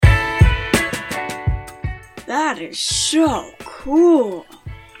That is so cool.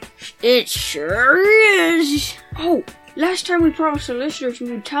 It sure is. Oh, last time we promised the listeners we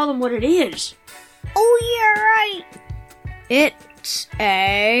would tell them what it is. Oh, yeah, right. It's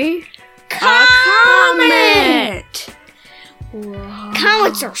a comet! Wow.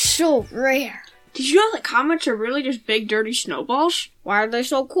 Comets are so rare. Did you know that comets are really just big, dirty snowballs? Why are they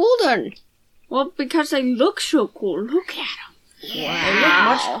so cool then? Well, because they look so cool. Look at them. Yeah. They look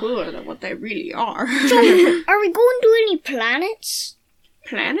much cooler than what they really are. So, are we going to any planets?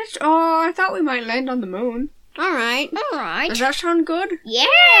 Planets? Oh, I thought we might land on the moon. All right. Does that sound good?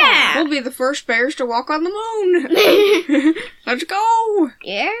 Yeah. We'll be the first bears to walk on the moon. Let's go.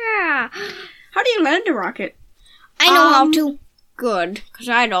 Yeah. How do you land a rocket? I know how to. Good, because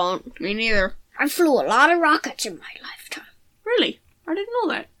I don't. Me neither. I flew a lot of rockets in my lifetime. Really? I didn't know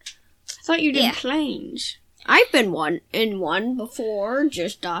that. I thought you did planes. I've been in one before,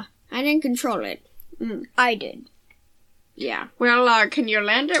 just, I didn't control it. I did. Yeah. Well, can you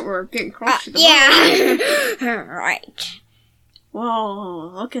land it? We're getting close to the moon. Yeah. Right.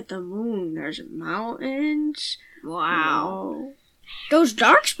 Whoa, look at the moon. There's mountains. Wow. Whoa. Those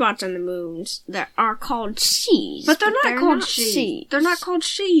dark spots on the moons that are called seas. But they're not called seas. They're not called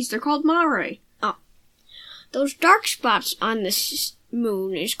seas. They're called mare. Oh. Those dark spots on the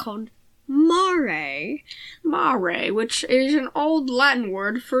moon is called mare. Mare, which is an old Latin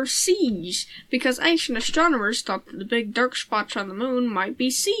word for seas, because ancient astronomers thought that the big dark spots on the moon might be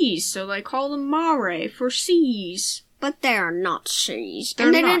seas, so they call them mare for seas. But they are not seas.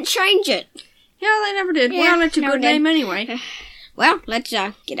 They didn't change it. Yeah, they never did. Yeah, well, it's a good name anyway. Well, let's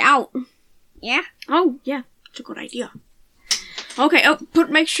get out. Yeah? Oh, yeah. It's a good idea. Okay,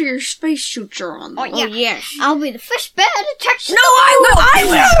 make sure your space suits are on. Oh, yes. I'll be the first bear to touch No,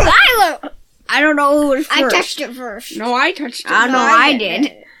 I will! I don't know who was first. I touched it first. No, I touched it. No, I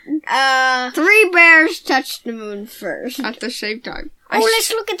did. 3 bears touched the moon first. At the same time.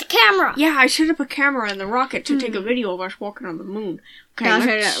 Let's look at the camera. Yeah, I set up a camera in the rocket to take a video of us walking on the moon. Okay, Doesn't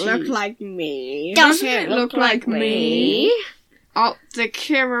it look like me? Doesn't it look like me? Oh, the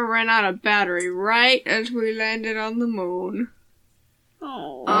camera ran out of battery right as we landed on the moon.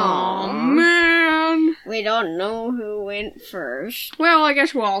 Oh, man. We don't know who went first. Well, I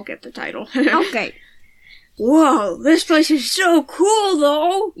guess we'll all get the title. Okay. Whoa, this place is so cool,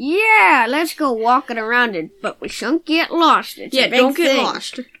 though. Yeah, let's go walking around it, but we shouldn't get lost. It's a big don't get thing.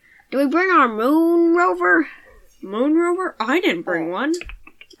 lost. Do we bring our moon rover? Moon rover? I didn't bring one.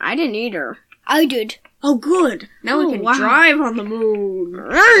 I didn't either. I did. Oh, good. Now we can drive on the moon.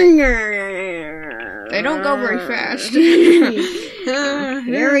 They don't go very fast.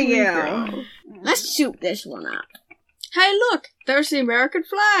 Here we go. Let's soup this one up. Hey, look. There's the American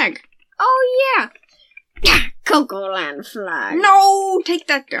flag. Oh, yeah. Cocoa Land flag. No, take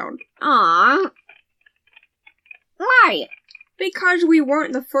that down. Aw. Why? Because we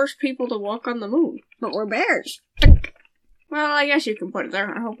weren't the first people to walk on the moon. But we're bears. Well, I guess you can put it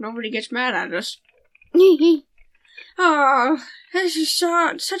there. I hope nobody gets mad at us. Oh, this is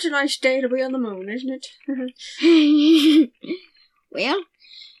such a nice day to be on the moon, isn't it? Well.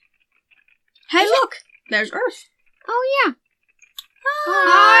 Hey, look! There's Earth. Oh, yeah.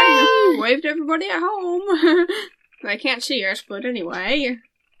 Hi! Wave to everybody at home. They can't see us, but anyway.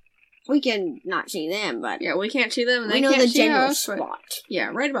 We can not see them, but... Yeah, we can't see them, and we they know can't the see general us, spot.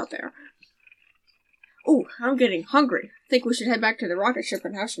 Yeah, right about there. Oh, I'm getting hungry. I think we should head back to the rocket ship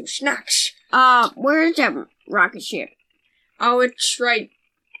and have some snacks. Where is that rocket ship? Oh, it's right...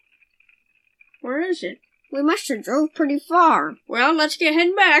 Where is it? We must have drove pretty far. Well, let's get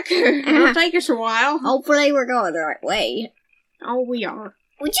heading back. It'll take us a while. Hopefully we're going the right way. Oh, we are.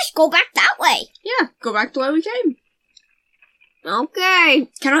 We just go back that way. Yeah, go back the way we came. Okay.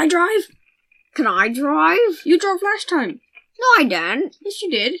 Can I drive? Can I drive? You drove last time. No, I didn't. Yes,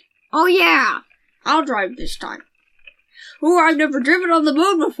 you did. Oh, yeah. I'll drive this time. Ooh, I've never driven on the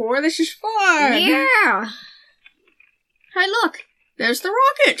moon before. This is fun. Yeah. Hey, look. There's the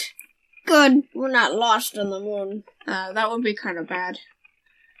rocket. Good. We're not lost on the moon. That would be kind of bad.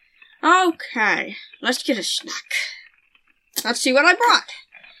 Okay. Let's get a snack. Let's see what I brought.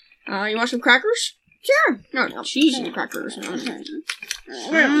 You want some crackers? Sure. No, cheese and crackers. Yo,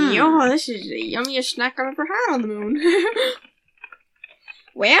 this is the yummiest snack I've ever had on the moon.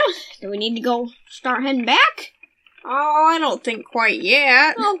 Well, do we need to go start heading back? Oh, I don't think quite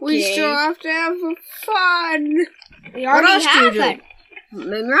yet. Okay. We still have to have fun. We what else have do you do?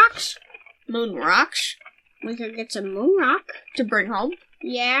 Moon rocks. Moon rocks? We could get some moon rock. To bring home?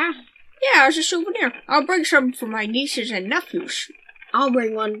 Yeah. Yeah, as a souvenir. I'll bring some for my nieces and nephews. I'll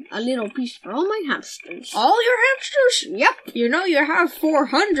bring a little piece for all my hamsters. All your hamsters? Yep. You know you have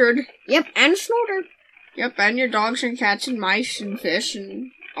 400. Yep, and Snorter. Yep, and your dogs and cats and mice and fish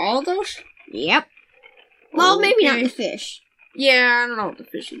and all those? Yep. Well, maybe not Okay. the fish. Yeah, I don't know what the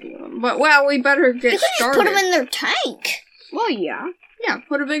fish are doing. But, well, we better get You could just started. put them in their tank. Well, yeah. Yeah,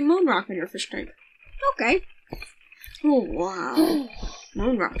 put a big moon rock in your fish tank. Okay. Oh, wow.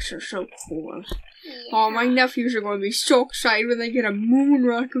 Moon rocks are so cool. Oh, my nephews are going to be so excited when they get a moon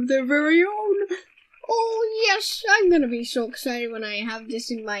rock of their very own. Oh, yes. I'm going to be so excited when I have this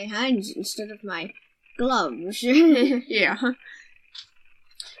in my hands instead of my gloves. Yeah.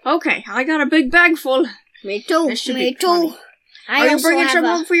 Okay, I got a big bag full. Me too. This should Me be too. plenty. Are you bringing some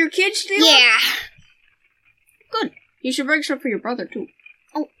home for your kids, Theo? Yeah. Good. You should bring some for your brother, too.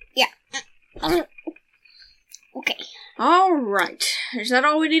 Oh, yeah. Okay. All right. Is that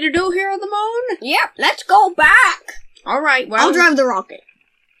all we need to do here on the moon? Yep, let's go back. All right, well... I'll drive the rocket.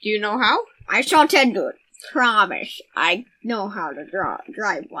 Do you know how? I saw Ted do it. Promise. I know how to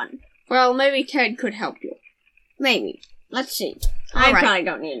drive one. Well, maybe Ted could help you. Maybe. Let's see. All I right. probably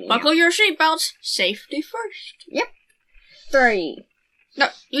don't need any help. Buckle your seatbelts. Safety first. 3. No,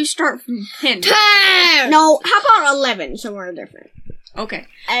 you start from 10. 10! No, how about 11? Somewhere different. Okay.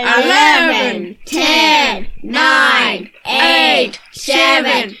 11, 10, 9, 8,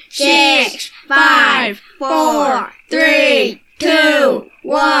 7, 6, 5, 4, 3, 2,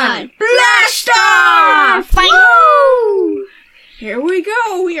 1. Blast off! Woo! Here we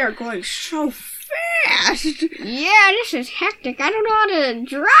go. We are going so fast. Yeah, this is hectic. I don't know how to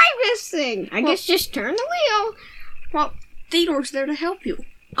drive this thing. I guess just turn the wheel. Well, Theodore's there to help you.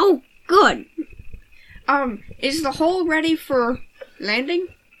 Oh, good. Is the hole ready for landing?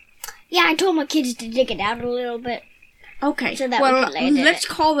 Yeah, I told my kids to dig it out a little bit. Okay. So that we well, could land in let's it.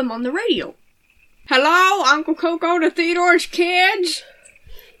 call them on the radio. Hello, Uncle Coco to Theodore's kids.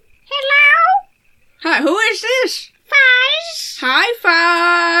 Hello? Hi, who is this? Fuzz? Hi,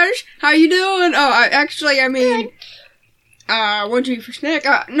 Fudge. How you doing? Oh, actually, I mean, what'd you eat for snack?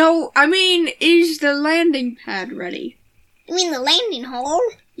 No, I mean, is the landing pad ready? You mean the landing hole?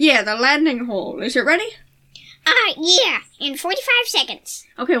 Yeah, the landing hole. Is it ready? Yeah, in 45 seconds.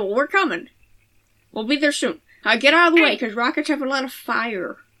 Okay, well, we're coming. We'll be there soon. Get out of the way, because rockets have a lot of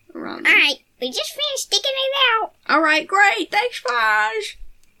fire around them. Alright, we just finished sticking it out. Alright, great. Thanks, Fudge.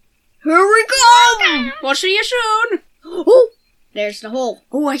 Here we go! We'll see you soon. Oh, there's the hole.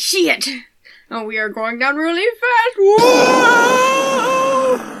 Oh, I see it. Oh, we are going down really fast.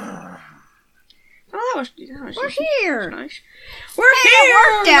 Whoa! Oh, that was We're here. nice. We're Hey, it here.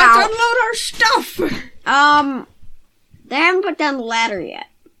 worked out. Let's unload our stuff. They haven't put down the ladder yet.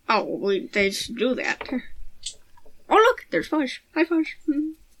 Oh, they should do that. Oh, look, there's Fudge. Hi, Fudge.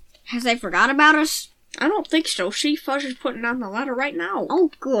 Has they forgot about us? I don't think so. See, Fudge is putting down the ladder right now. Oh,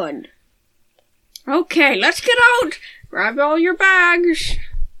 good. Okay, let's get out. Grab all your bags.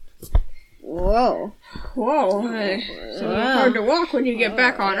 Whoa. Whoa. It's a little hard to walk when you get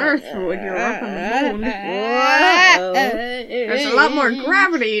back on Earth when you're up on the moon. There's a lot more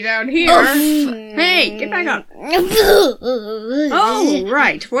gravity down here. Hey, get back up. Oh,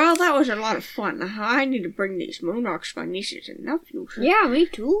 right. Well, that was a lot of fun. I need to bring these moon rocks to my nieces and nephews. Yeah, me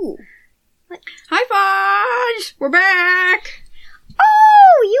too. Hi, Fudge! We're back!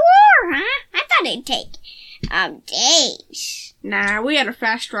 Oh, you are, huh? I thought it'd take, days. Nah, we had a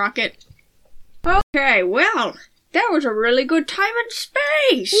fast rocket. Okay, well, that was a really good time in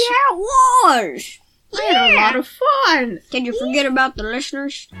space. Yeah, it was. I had a lot of fun. Did you forget about the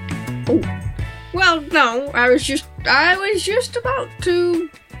listeners? Well, no, I was just about to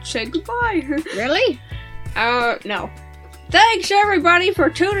say goodbye. Really? No. Thanks everybody for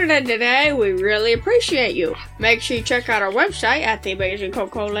tuning in today. We really appreciate you. Make sure you check out our website at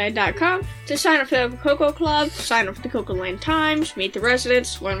theamazingcocoland.com to sign up for the Coco Club, sign up for the Coco Land Times, meet the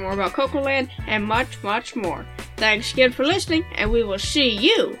residents, learn more about Coco Land, and much, much more. Thanks again for listening, and we will see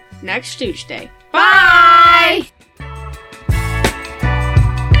you next Tuesday. Bye!